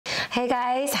Hey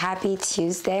guys, happy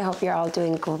Tuesday. Hope you're all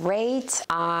doing great.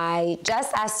 I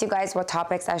just asked you guys what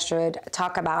topics I should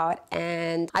talk about,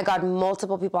 and I got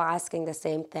multiple people asking the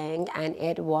same thing, and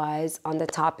it was on the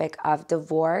topic of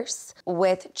divorce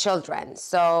with children.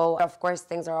 So, of course,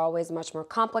 things are always much more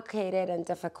complicated and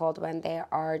difficult when there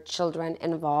are children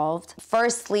involved.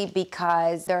 Firstly,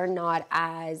 because they're not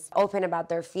as open about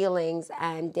their feelings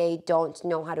and they don't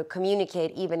know how to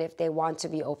communicate even if they want to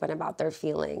be open about their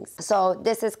feelings. So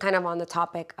this is kind of on the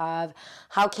topic of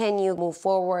how can you move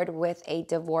forward with a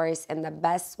divorce in the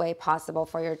best way possible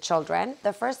for your children.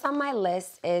 The first on my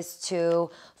list is to,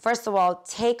 first of all,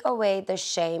 take away the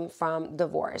shame from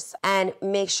divorce and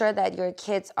make sure that your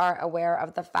kids are aware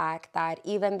of the fact that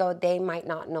even though they might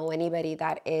not know anybody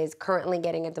that is currently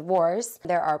getting a divorce,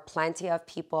 there are plenty of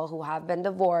people who have been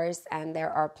divorced and there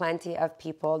are plenty of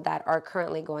people that are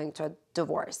currently going to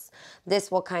divorce.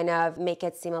 This will kind of make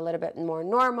it seem a little bit more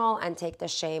normal and take the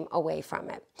shame away from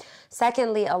it.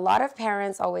 Secondly, a lot of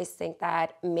parents always think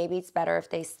that maybe it's better if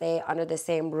they stay under the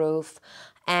same roof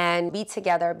and be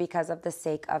together because of the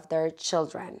sake of their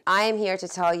children. I am here to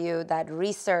tell you that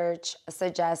research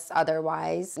suggests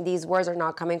otherwise. These words are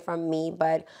not coming from me,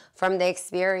 but from the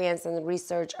experience and the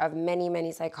research of many,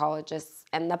 many psychologists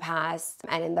in the past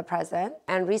and in the present.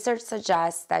 And research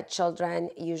suggests that children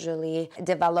usually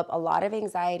develop a lot of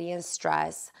anxiety and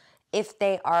stress if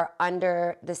they are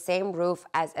under the same roof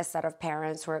as a set of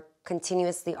parents who are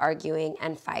continuously arguing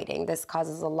and fighting. This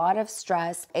causes a lot of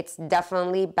stress. It's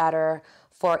definitely better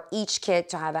for each kid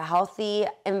to have a healthy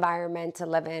environment to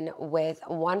live in with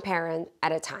one parent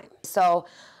at a time. So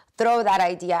throw that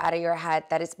idea out of your head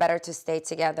that it's better to stay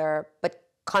together, but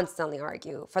constantly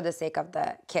argue for the sake of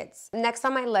the kids. Next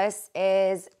on my list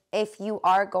is if you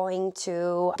are going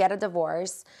to get a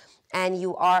divorce and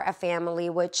you are a family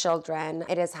with children,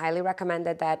 it is highly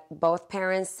recommended that both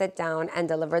parents sit down and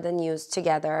deliver the news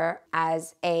together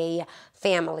as a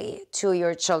family to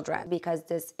your children, because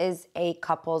this is a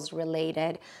couples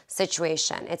related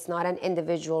situation. It's not an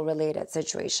individual related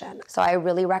situation. So I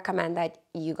really recommend that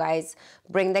you guys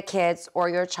bring the kids or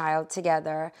your child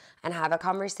together and have a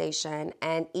conversation,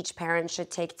 and each parent should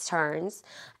take turns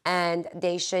and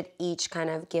they should each kind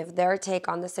of give their take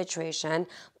on the situation,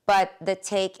 but the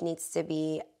take needs to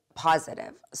be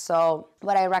positive. So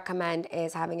what I recommend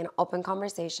is having an open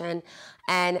conversation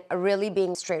and really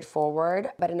being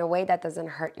straightforward, but in a way that doesn't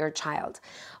hurt your child.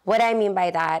 What I mean by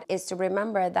that is to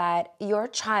remember that your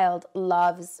child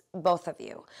loves both of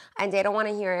you and they don't want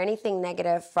to hear anything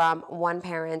negative from one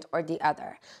parent or the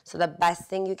other. So the best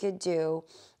thing you could do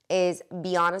is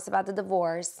be honest about the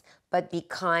divorce, but be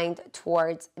kind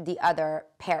towards the other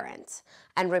parent.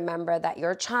 And remember that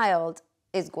your child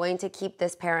is going to keep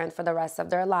this parent for the rest of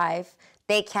their life.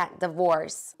 They can't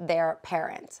divorce their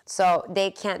parent. So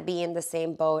they can't be in the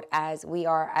same boat as we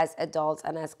are as adults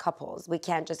and as couples. We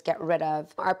can't just get rid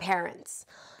of our parents.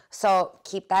 So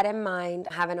keep that in mind,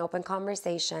 have an open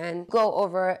conversation, go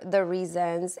over the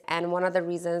reasons. And one of the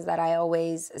reasons that I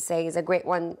always say is a great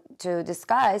one to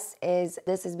discuss is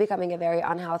this is becoming a very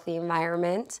unhealthy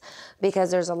environment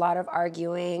because there's a lot of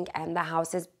arguing and the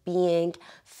house is being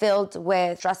filled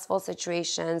with stressful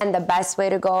situations. And the best way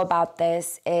to go about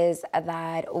this is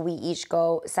that we each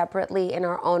go separately in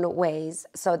our own ways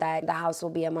so that the house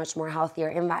will be a much more healthier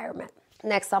environment.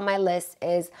 Next on my list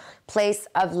is place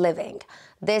of living.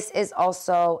 This is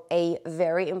also a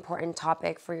very important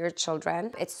topic for your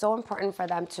children. It's so important for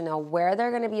them to know where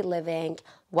they're going to be living,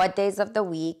 what days of the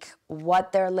week,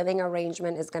 what their living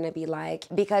arrangement is going to be like,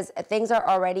 because things are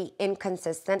already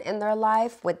inconsistent in their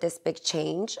life with this big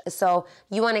change. So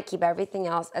you want to keep everything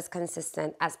else as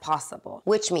consistent as possible,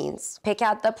 which means pick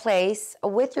out the place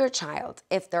with your child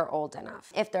if they're old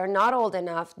enough. If they're not old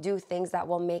enough, do things that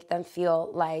will make them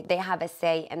feel like they have a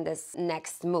say in this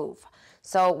next move.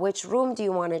 So which room do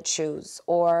you want to choose,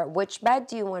 or which bed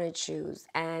do you want to choose,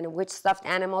 and which stuffed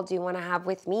animal do you want to have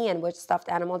with me, and which stuffed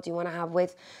animal do you want to have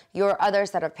with your other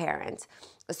set of parents?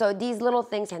 So these little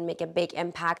things can make a big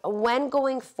impact. When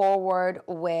going forward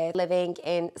with living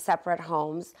in separate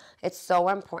homes, it's so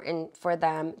important for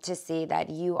them to see that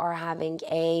you are having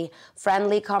a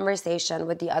friendly conversation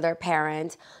with the other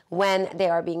parent when they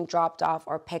are being dropped off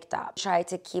or picked up. Try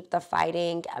to keep the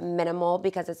fighting minimal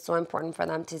because it's so important for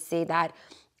them to see that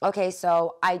okay,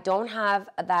 so I don't have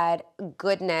that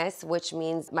goodness, which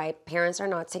means my parents are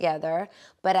not together,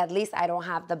 but at least I don't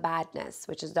have the badness,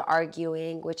 which is the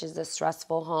arguing, which is the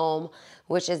stressful home,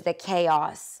 which is the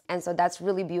chaos. And so that's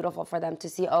really beautiful for them to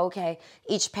see, okay,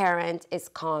 each parent is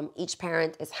calm, each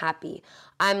parent is happy.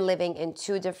 I'm living in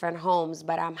two different homes,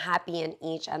 but I'm happy in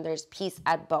each, and there's peace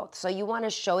at both. So you want to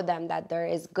show them that there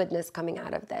is goodness coming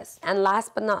out of this. And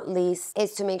last but not least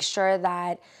is to make sure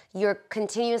that you're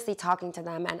continuously talking to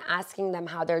them and asking them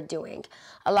how they're doing.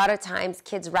 A lot of times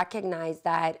kids recognize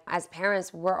that as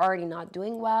parents, we're already not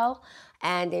doing well,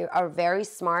 and they are very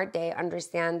smart. They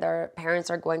understand their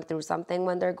parents are going through something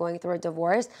when they're going through a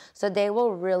divorce. So they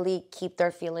will really keep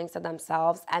their feelings to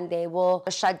themselves, and they will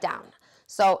shut down.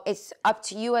 So it's up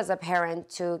to you as a parent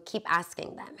to keep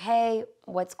asking them, hey,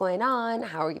 what's going on?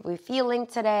 How are we feeling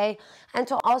today? And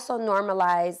to also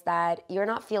normalize that you're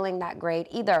not feeling that great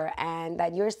either, and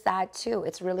that you're sad too.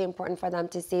 It's really important for them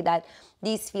to see that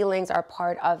these feelings are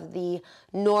part of the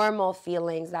normal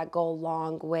feelings that go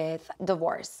along with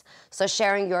divorce. So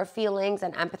sharing your feelings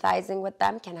and empathizing with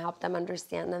them can help them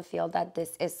understand and feel that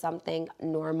this is something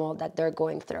normal that they're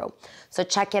going through. So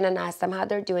check in and ask them how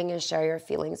they're doing and share your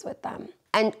feelings with them.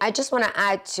 And I just want to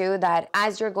add too that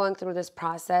as you're going through this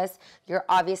process, you're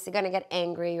obviously going to get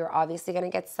angry, you're obviously going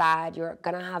to get sad, you're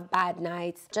going to have bad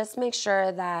nights. Just make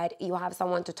sure that you have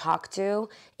someone to talk to.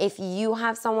 If you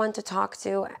have someone to talk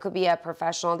to, it could be a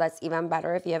professional, that's even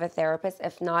better if you have a therapist,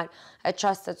 if not a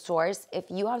trusted source.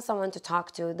 If you have someone to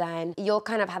talk to, then you'll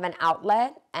kind of have an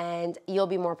outlet and you'll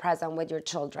be more present with your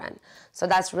children. So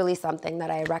that's really something that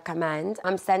I recommend.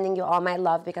 I'm sending you all my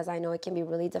love because I know it can be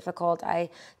really difficult. I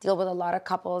deal with a lot of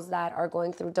couples that are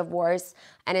going through divorce,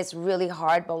 and it's really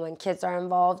hard, but when kids are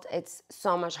involved, it's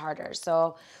so much harder.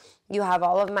 So you have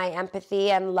all of my empathy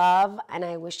and love, and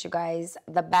I wish you guys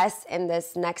the best in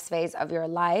this next phase of your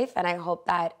life. And I hope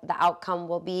that the outcome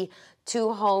will be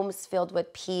two homes filled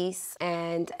with peace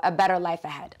and a better life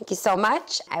ahead. Thank you so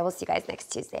much. I will see you guys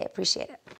next Tuesday. Appreciate it.